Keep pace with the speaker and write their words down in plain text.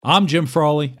I'm Jim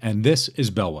Frawley, and this is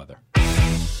Bellwether.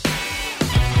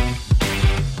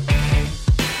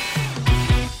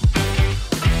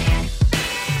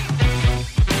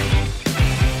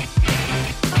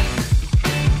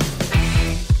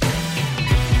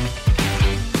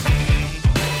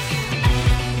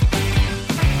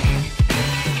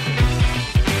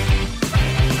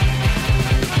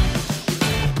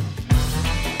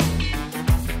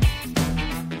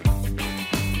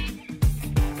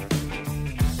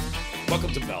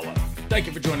 Welcome to Bellwether. Thank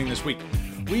you for joining this week.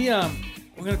 We're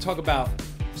going to talk about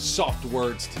soft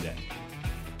words today.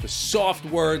 The soft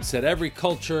words that every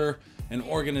culture and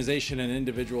organization and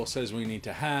individual says we need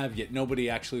to have, yet nobody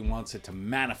actually wants it to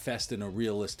manifest in a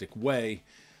realistic way.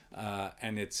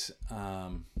 And it's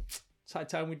high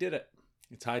time we did it.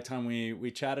 It's high time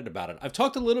we chatted about it. I've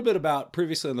talked a little bit about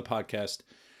previously on the podcast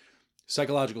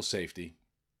psychological safety.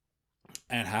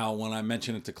 And how when I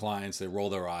mention it to clients, they roll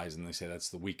their eyes and they say that's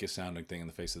the weakest sounding thing in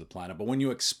the face of the planet. But when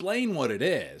you explain what it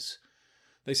is,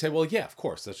 they say, well, yeah, of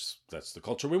course, that's the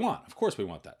culture we want. Of course we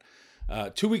want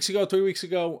that. 3 weeks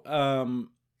ago,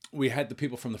 we had the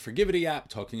people from the Forgivity app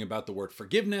talking about the word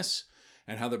forgiveness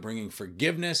and how they're bringing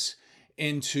forgiveness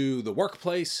into the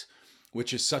workplace,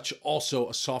 which is such also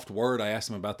a soft word. I asked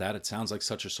them about that. It sounds like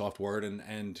such a soft word.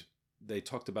 And they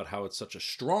talked about how it's such a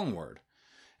strong word.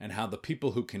 And how the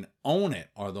people who can own it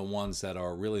are the ones that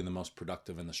are really the most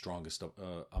productive and the strongest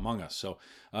among us. So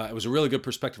it was a really good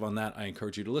perspective on that. I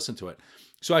encourage you to listen to it.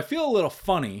 So I feel a little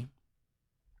funny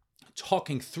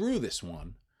talking through this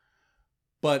one,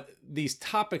 but these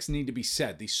topics need to be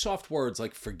said. These soft words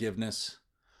like forgiveness,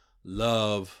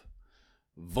 love,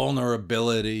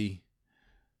 vulnerability,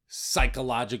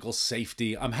 psychological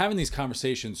safety. I'm having these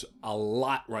conversations a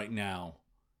lot right now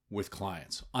with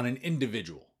clients on an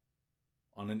individual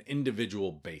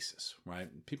basis, right?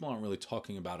 People aren't really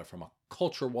talking about it from a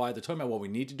culture-wide. They're talking about what we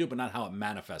need to do, but not how it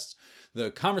manifests. The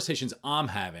conversations I'm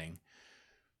having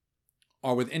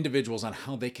are with individuals on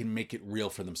how they can make it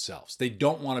real for themselves. They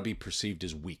don't want to be perceived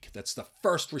as weak. That's the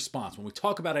first response. When we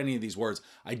talk about any of these words,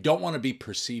 I don't want to be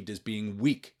perceived as being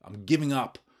weak. I'm giving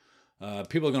up.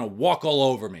 People are going to walk all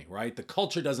over me, right? The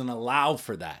culture doesn't allow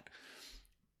for that.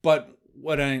 But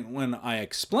when I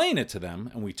explain it to them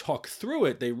and we talk through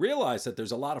it, they realize that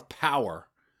there's a lot of power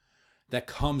that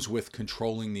comes with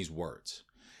controlling these words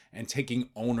and taking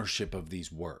ownership of these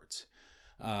words.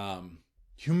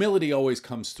 Humility always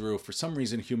comes through. For some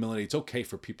reason, humility, it's okay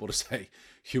for people to say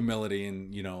humility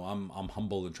and, I'm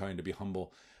humble and trying to be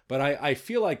humble. But I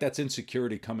feel like that's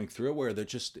insecurity coming through where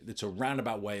it's a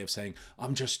roundabout way of saying,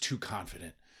 I'm just too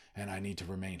confident and I need to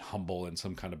remain humble in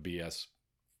some kind of BS.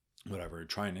 Whatever,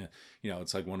 trying to,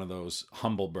 it's like one of those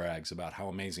humble brags about how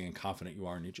amazing and confident you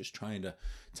are, and you're just trying to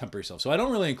temper yourself. So I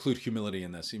don't really include humility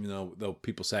in this, even though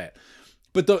people say it.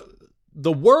 But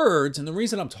the words, and the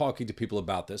reason I'm talking to people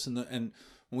about this, and when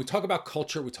we talk about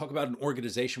culture, we talk about an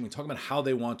organization, we talk about how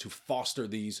they want to foster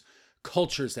these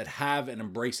cultures that have and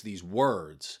embrace these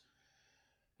words.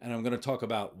 And I'm going to talk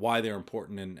about why they're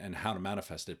important and how to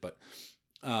manifest it. But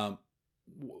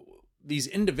these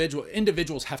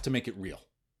individuals have to make it real.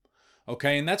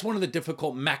 Okay, and that's one of the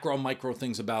difficult micro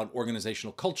things about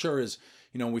organizational culture is,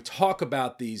 we talk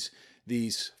about these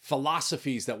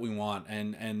philosophies that we want,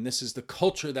 and this is the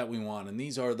culture that we want, and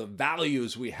these are the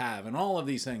values we have, and all of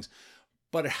these things.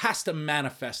 But it has to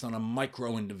manifest on a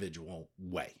micro individual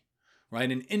way,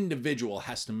 right? An individual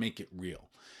has to make it real.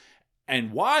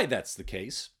 And why that's the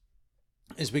case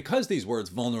is because these words,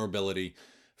 vulnerability,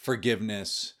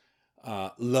 forgiveness,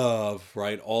 love,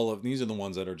 right? All of these are the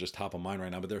ones that are just top of mind right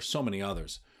now, but there's so many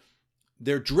others.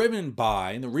 They're driven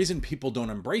by, and the reason people don't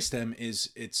embrace them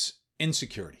is it's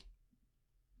insecurity,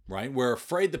 right? We're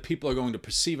afraid that people are going to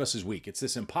perceive us as weak. It's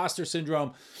this imposter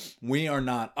syndrome. We are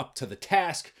not up to the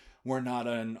task. We're not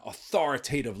an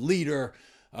authoritative leader.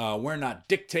 We're not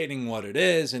dictating what it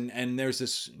is. And there's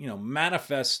this,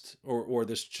 manifest or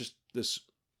this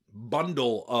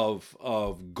bundle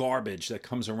of garbage that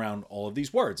comes around all of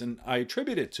these words. And I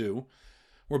attribute it to,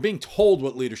 we're being told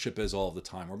what leadership is all the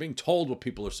time. We're being told what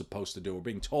people are supposed to do. We're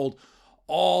being told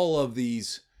all of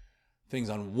these things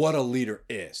on what a leader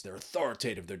is. They're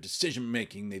authoritative, they're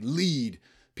decision-making, they lead,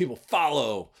 people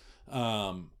follow.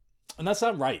 And that's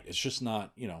not right. It's just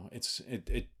not,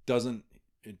 it doesn't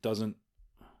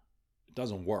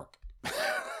work.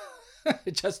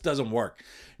 It just doesn't work.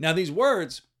 Now, these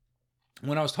words,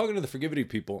 when I was talking to the Forgivity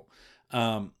people,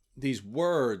 these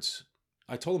words,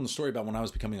 I told them the story about when I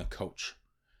was becoming a coach.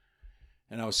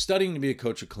 And I was studying to be a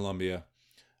coach at Columbia.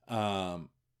 And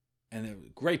a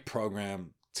great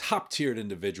program, top-tiered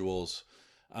individuals.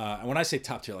 And when I say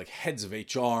top tier, like heads of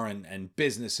HR and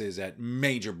businesses at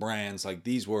major brands, like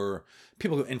these were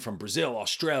people in from Brazil,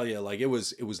 Australia. Like it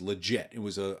was legit. It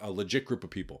was a legit group of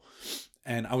people.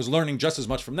 And I was learning just as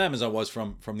much from them as I was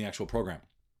from the actual program.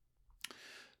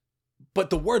 But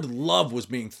the word love was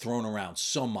being thrown around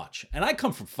so much. And I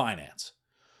come from finance.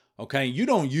 Okay. You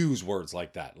don't use words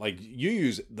like that. Like you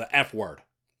use the F word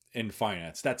in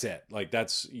finance. That's it. Like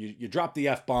you drop the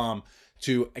F bomb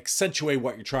to accentuate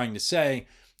what you're trying to say.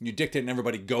 You dictate and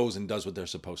everybody goes and does what they're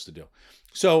supposed to do.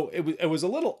 So it was a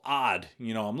little odd.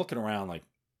 I'm looking around like,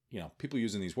 people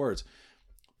using these words.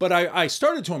 But I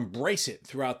started to embrace it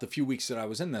throughout the few weeks that I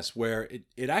was in this, where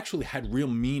it actually had real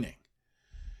meaning.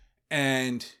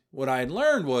 And what I had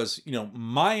learned was,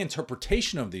 my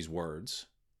interpretation of these words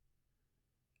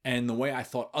and the way I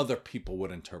thought other people would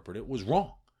interpret it was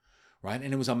wrong, right?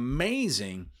 And it was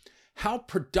amazing how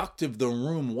productive the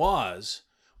room was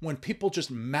when people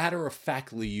just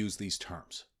matter-of-factly use these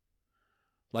terms.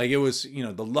 Like it was,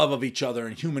 the love of each other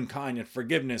and humankind and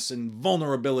forgiveness and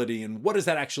vulnerability and what does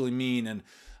that actually mean?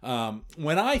 And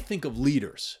when I think of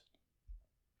leaders,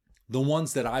 the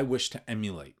ones that I wish to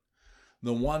emulate,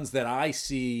 the ones that I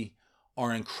see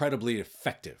are incredibly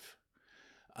effective,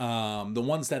 the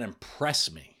ones that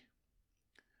impress me,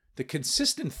 the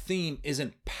consistent theme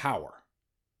isn't power.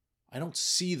 I don't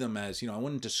see them as, I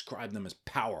wouldn't describe them as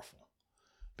powerful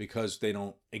because they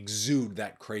don't exude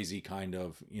that crazy kind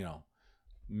of,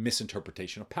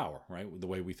 misinterpretation of power, right? The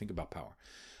way we think about power.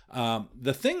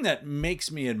 The thing that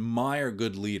makes me admire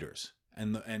good leaders,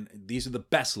 and these are the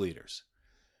best leaders,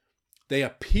 they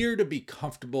appear to be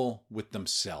comfortable with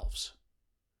themselves.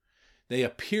 They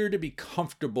appear to be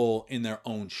comfortable in their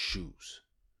own shoes.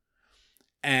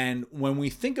 And when we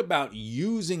think about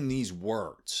using these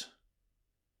words,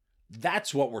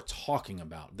 that's what we're talking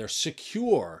about. They're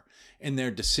secure in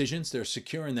their decisions. They're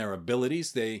secure in their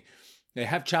abilities. They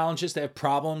have challenges. They have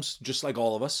problems, just like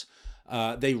all of us.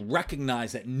 They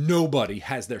recognize that nobody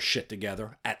has their shit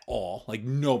together at all. Like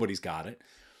nobody's got it.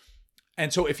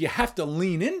 And so if you have to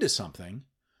lean into something,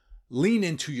 lean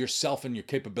into yourself and your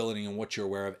capability and what you're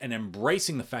aware of and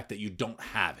embracing the fact that you don't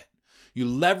have it. You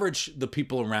leverage the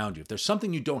people around you. If there's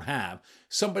something you don't have,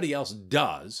 somebody else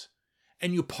does,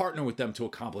 and you partner with them to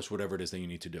accomplish whatever it is that you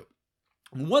need to do.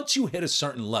 Once you hit a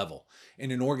certain level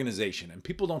in an organization, and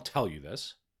people don't tell you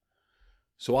this,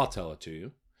 so I'll tell it to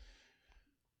you,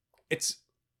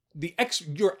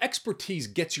 your expertise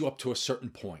gets you up to a certain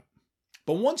point.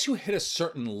 But once you hit a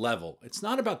certain level, it's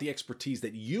not about the expertise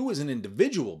that you as an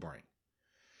individual bring.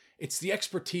 It's the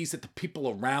expertise that the people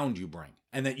around you bring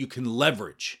and that you can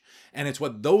leverage. And it's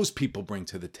what those people bring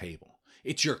to the table.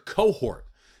 It's your cohort,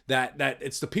 that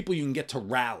it's the people you can get to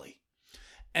rally.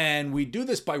 And we do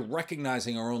this by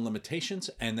recognizing our own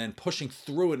limitations and then pushing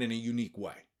through it in a unique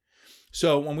way.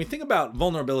 So when we think about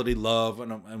vulnerability, love,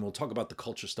 and we'll talk about the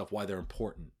culture stuff, why they're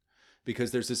important,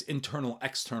 because there's this internal,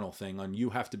 external thing on you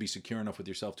have to be secure enough with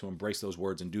yourself to embrace those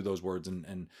words and do those words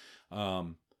and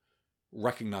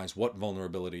recognize what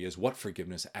vulnerability is, what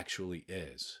forgiveness actually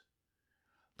is.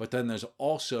 But then there's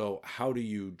also how do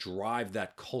you drive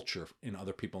that culture in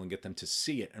other people and get them to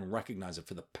see it and recognize it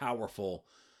for the powerful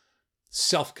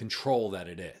self-control that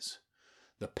it is.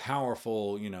 The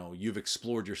powerful, you've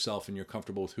explored yourself and you're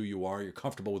comfortable with who you are. You're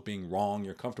comfortable with being wrong.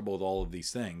 You're comfortable with all of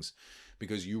these things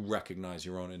because you recognize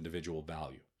your own individual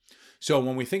value. So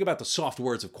when we think about the soft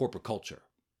words of corporate culture,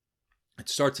 it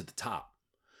starts at the top,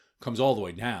 comes all the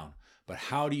way down. But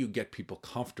how do you get people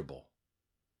comfortable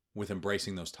with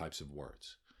embracing those types of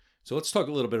words? So let's talk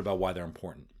a little bit about why they're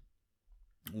important.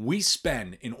 We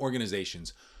spend in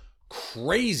organizations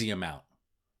crazy amount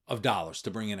of dollars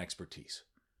to bring in expertise.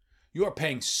 You are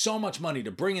paying so much money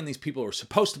to bring in these people who are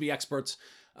supposed to be experts.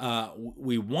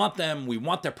 We want them. We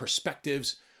want their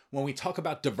perspectives. When we talk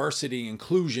about diversity,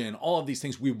 inclusion, all of these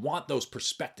things, we want those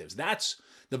perspectives. That's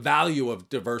the value of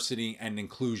diversity and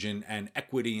inclusion and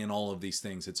equity and all of these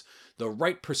things. It's the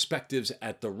right perspectives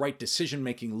at the right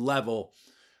decision-making level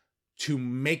to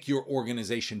make your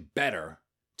organization better,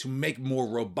 to make more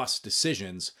robust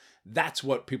decisions. That's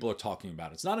what people are talking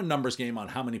about. It's not a numbers game on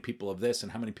how many people of this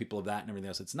and how many people of that and everything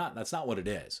else. That's not what it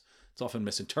is. It's often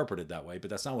misinterpreted that way, but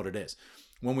that's not what it is.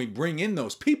 When we bring in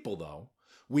those people, though,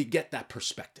 we get that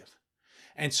perspective.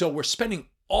 And so we're spending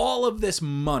all of this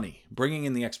money bringing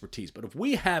in the expertise. But if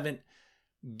we haven't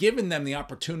given them the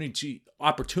opportunity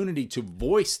to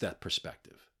voice that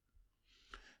perspective,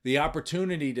 the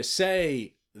opportunity to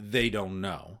say they don't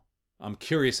know, I'm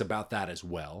curious about that as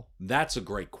well. That's a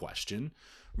great question.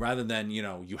 Rather than,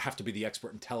 you have to be the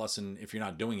expert and tell us, and if you're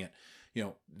not doing it,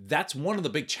 That's one of the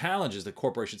big challenges that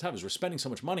corporations have is we're spending so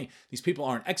much money. These people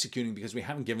aren't executing because we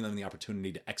haven't given them the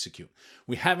opportunity to execute.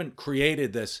 We haven't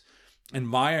created this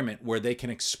environment where they can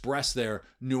express their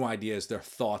new ideas, their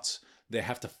thoughts. They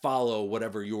have to follow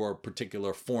whatever your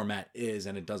particular format is,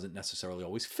 and it doesn't necessarily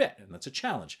always fit. And that's a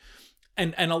challenge.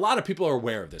 And a lot of people are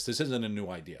aware of this. This isn't a new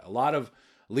idea. A lot of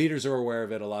leaders are aware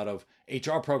of it. A lot of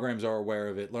HR programs are aware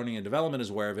of it. Learning and development is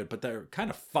aware of it, but they're kind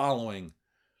of following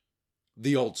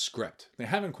the old script. They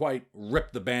haven't quite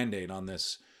ripped the Band-Aid on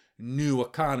this new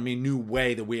economy, new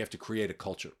way that we have to create a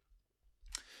culture.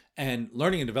 And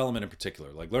learning and development in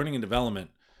particular, like learning and development,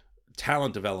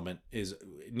 talent development it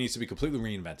needs to be completely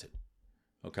reinvented.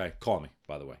 Okay. Call me,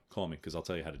 by the way, because I'll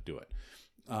tell you how to do it.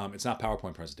 It's not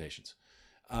PowerPoint presentations.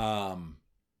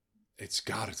 It's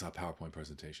not PowerPoint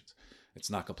presentations. It's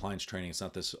not compliance training. It's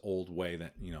not this old way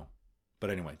that, but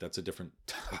anyway, that's a different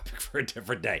topic for a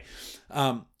different day.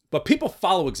 But people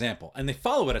follow example, and they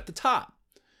follow it at the top.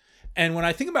 And when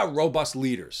I think about robust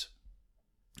leaders,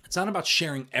 it's not about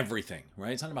sharing everything,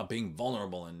 right? It's not about being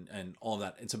vulnerable and all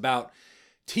that. It's about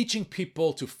teaching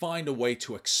people to find a way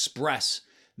to express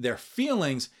their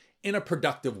feelings in a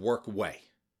productive work way.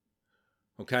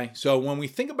 Okay? So when we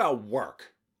think about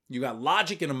work, you got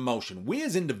logic and emotion. We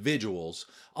as individuals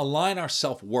align our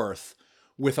self-worth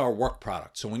with our work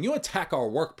product. So when you attack our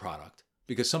work product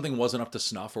because something wasn't up to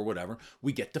snuff or whatever,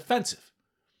 we get defensive,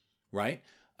 right?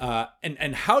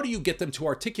 And how do you get them to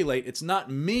articulate? It's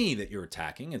not me that you're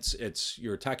attacking. It's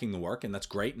you're attacking the work, and that's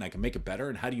great, and I can make it better.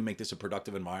 And how do you make this a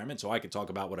productive environment so I can talk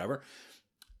about whatever?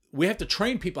 We have to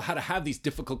train people how to have these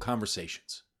difficult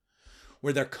conversations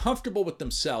where they're comfortable with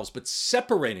themselves, but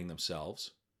separating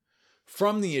themselves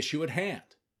from the issue at hand.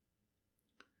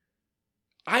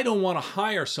 I don't want to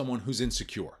hire someone who's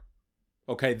insecure.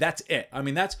 Okay, that's it. I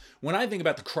mean, that's when I think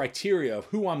about the criteria of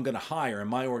who I'm going to hire in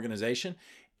my organization,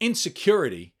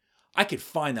 insecurity, I could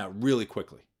find that really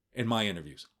quickly in my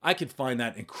interviews. I could find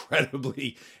that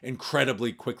incredibly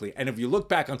quickly. And if you look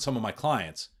back on some of my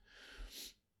clients,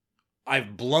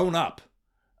 I've blown up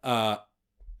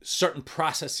certain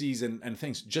processes and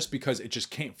things just because it just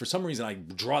can't. For some reason, I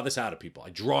draw this out of people. I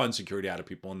draw insecurity out of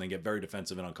people, and they get very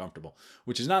defensive and uncomfortable,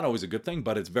 which is not always a good thing,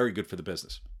 but it's very good for the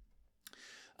business.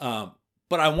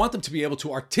 But I want them to be able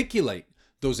to articulate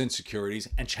those insecurities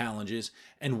and challenges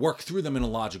and work through them in a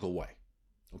logical way.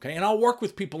 Okay. And I'll work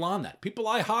with people on that. People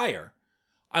I hire,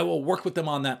 I will work with them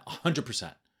on that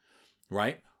 100%.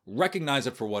 Right. Recognize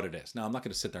it for what it is. Now, I'm not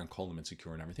going to sit there and call them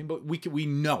insecure and everything, but we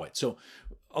know it. So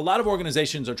a lot of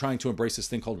organizations are trying to embrace this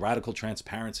thing called radical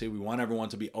transparency. We want everyone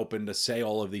to be open to say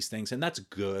all of these things, and that's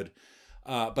good.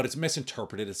 But it's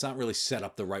misinterpreted. It's not really set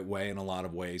up the right way in a lot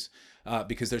of ways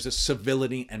because there's a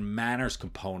civility and manners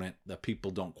component that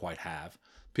people don't quite have.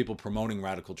 People promoting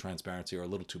radical transparency are a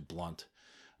little too blunt.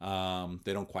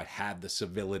 They don't quite have the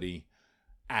civility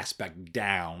aspect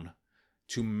down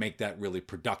to make that really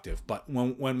productive. But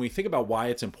when we think about why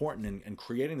it's important in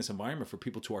creating this environment for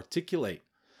people to articulate,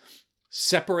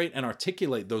 separate and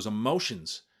articulate those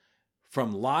emotions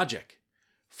from logic,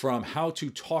 from how to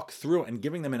talk through it and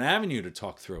giving them an avenue to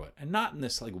talk through it. And not in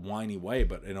this like whiny way,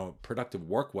 but in a productive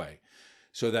work way.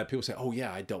 So that people say, oh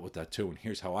yeah, I dealt with that too. And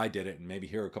here's how I did it. And maybe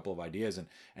here are a couple of ideas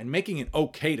and making it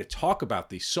okay to talk about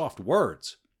these soft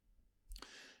words.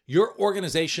 Your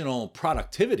organizational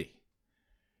productivity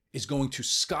is going to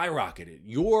skyrocket it.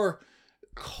 Your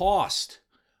cost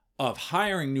of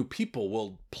hiring new people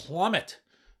will plummet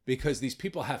because these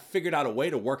people have figured out a way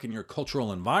to work in your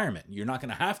cultural environment. You're not going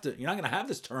to have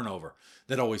this turnover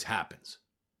that always happens.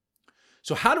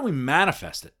 So how do we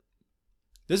manifest it?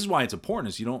 This is why it's important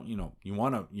is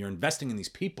you're investing in these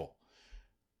people.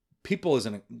 People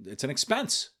it's an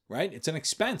expense, right? It's an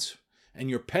expense, and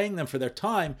you're paying them for their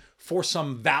time for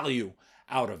some value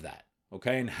out of that.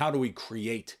 Okay. And how do we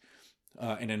create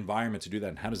an environment to do that?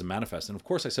 And how does it manifest? And of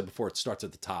course, I said before, it starts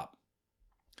at the top.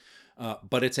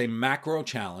 But it's a macro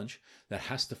challenge that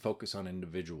has to focus on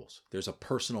individuals. There's a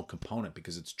personal component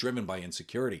because it's driven by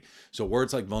insecurity. So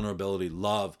words like vulnerability,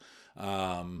 love,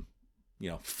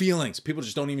 feelings. People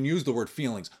just don't even use the word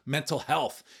feelings. Mental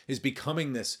health is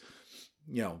becoming this,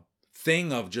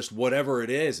 thing of just whatever it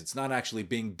is. It's not actually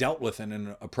being dealt with in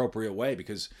an appropriate way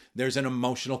because there's an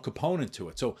emotional component to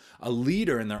it. So a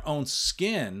leader in their own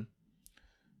skin,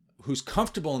 who's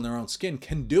comfortable in their own skin,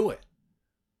 can do it.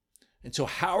 And so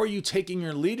how are you taking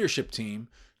your leadership team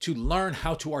to learn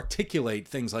how to articulate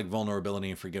things like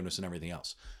vulnerability and forgiveness and everything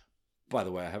else? By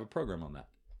the way, I have a program on that.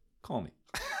 Call me.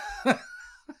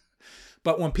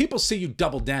 But when people see you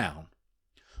double down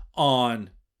on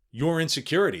your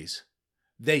insecurities,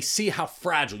 they see how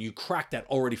fragile you crack that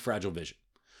already fragile vision,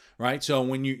 right? So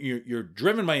when you're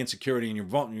driven by insecurity and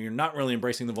you're not really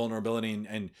embracing the vulnerability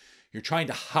and you're trying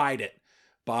to hide it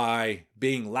by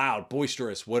being loud,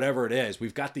 boisterous, whatever it is,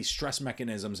 we've got these stress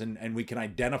mechanisms and we can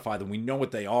identify them. We know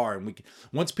what they are. And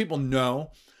once people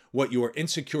know what your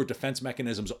insecure defense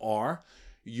mechanisms are,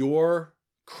 your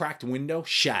cracked window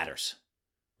shatters,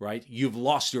 right? You've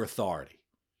lost your authority.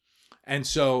 And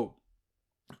so,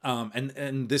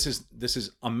 and this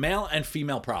is a male and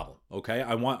female problem. Okay.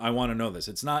 I want to know this.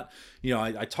 It's not,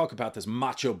 I talk about this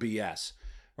macho BS,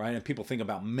 right? And people think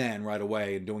about men right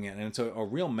away and doing it. And it's a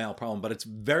real male problem, but it's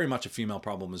very much a female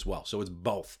problem as well. So it's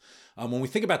both. When we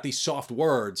think about these soft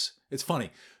words, it's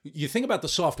funny. You think about the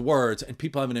soft words and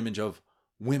people have an image of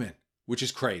women, which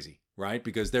is crazy, right?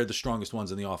 Because they're the strongest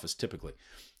ones in the office typically.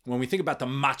 When we think about the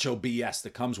macho BS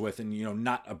that comes with and,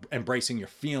 not embracing your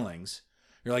feelings,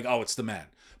 you're like, oh, it's the men.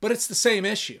 But it's the same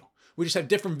issue. We just have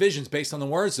different visions based on the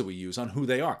words that we use, on who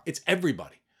they are. It's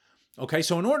everybody. Okay,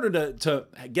 so in order to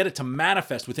get it to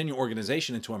manifest within your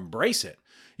organization and to embrace it,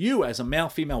 you as a male,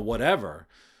 female, whatever,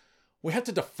 we have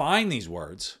to define these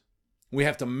words. We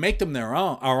have to make them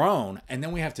our own, and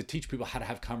then we have to teach people how to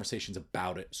have conversations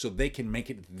about it so they can make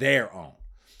it their own.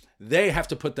 They have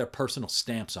to put their personal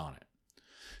stamps on it.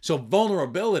 So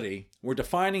vulnerability, we're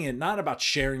defining it not about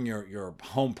sharing your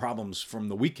home problems from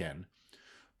the weekend,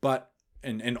 but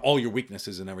and all your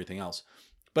weaknesses and everything else,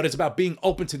 but it's about being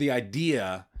open to the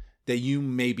idea that you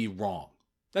may be wrong.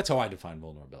 That's how I define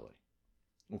vulnerability.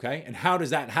 Okay? And how does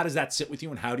that sit with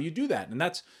you and how do you do that? And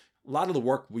that's a lot of the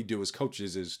work we do as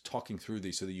coaches is talking through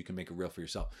these so that you can make it real for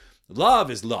yourself.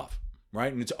 Love is love,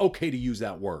 right? And it's okay to use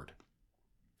that word.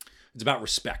 It's about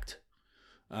respect.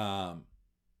 Not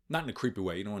in a creepy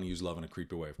way. You don't want to use love in a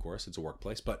creepy way, of course. It's a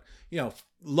workplace. But,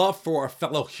 love for a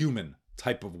fellow human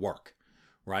type of work,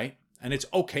 right? And it's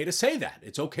okay to say that.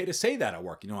 It's okay to say that at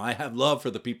work. I have love for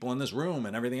the people in this room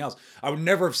and everything else. I would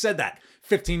never have said that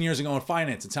 15 years ago in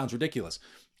finance. It sounds ridiculous.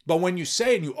 But when you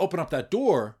say and you open up that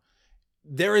door,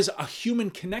 there is a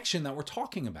human connection that we're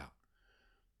talking about.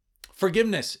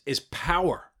 Forgiveness is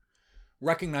power.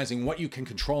 Recognizing what you can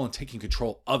control and taking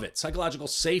control of it. Psychological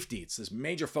safety, it's this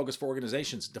major focus for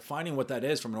organizations, defining what that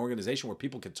is from an organization where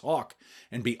people can talk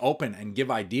and be open and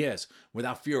give ideas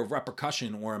without fear of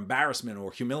repercussion or embarrassment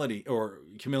or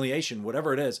humiliation,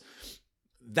 whatever it is.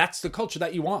 That's the culture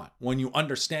that you want when you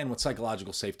understand what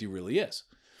psychological safety really is.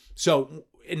 So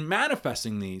in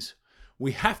manifesting these,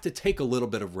 we have to take a little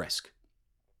bit of risk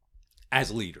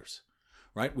as leaders,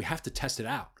 right? We have to test it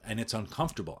out, and it's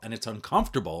uncomfortable. And it's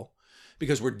uncomfortable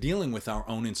because we're dealing with our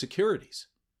own insecurities.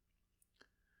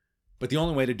 But the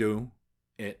only way to do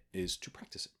it is to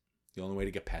practice it. The only way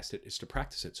to get past it is to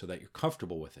practice it so that you're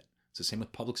comfortable with it. It's the same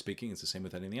with public speaking. It's the same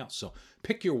with anything else. So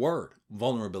pick your word,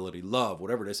 vulnerability, love,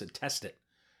 whatever it is, and test it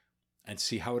and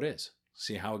see how it is.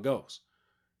 See how it goes.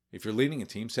 If you're leading a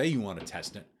team, say you want to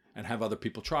test it and have other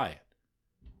people try it.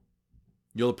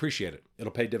 You'll appreciate it. It'll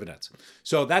pay dividends.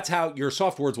 So that's how your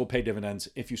soft words will pay dividends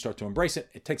if you start to embrace it.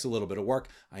 It takes a little bit of work.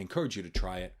 I encourage you to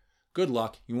try it. Good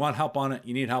luck. You want help on it?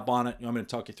 You need help on it? You want me to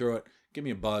talk you through it? Give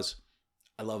me a buzz.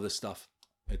 I love this stuff.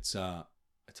 It's a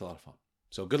lot of fun.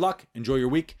 So good luck. Enjoy your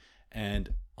week.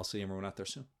 And I'll see everyone out there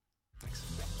soon. Thanks.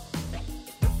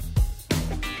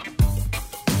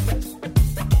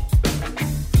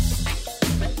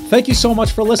 Thank you so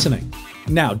much for listening.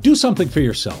 Now do something for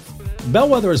yourself.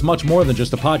 Bellwether is much more than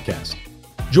just a podcast.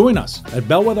 Join us at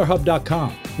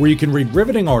bellwetherhub.com, where you can read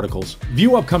riveting articles,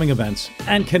 view upcoming events,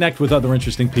 and connect with other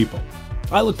interesting people.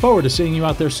 I look forward to seeing you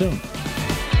out there soon.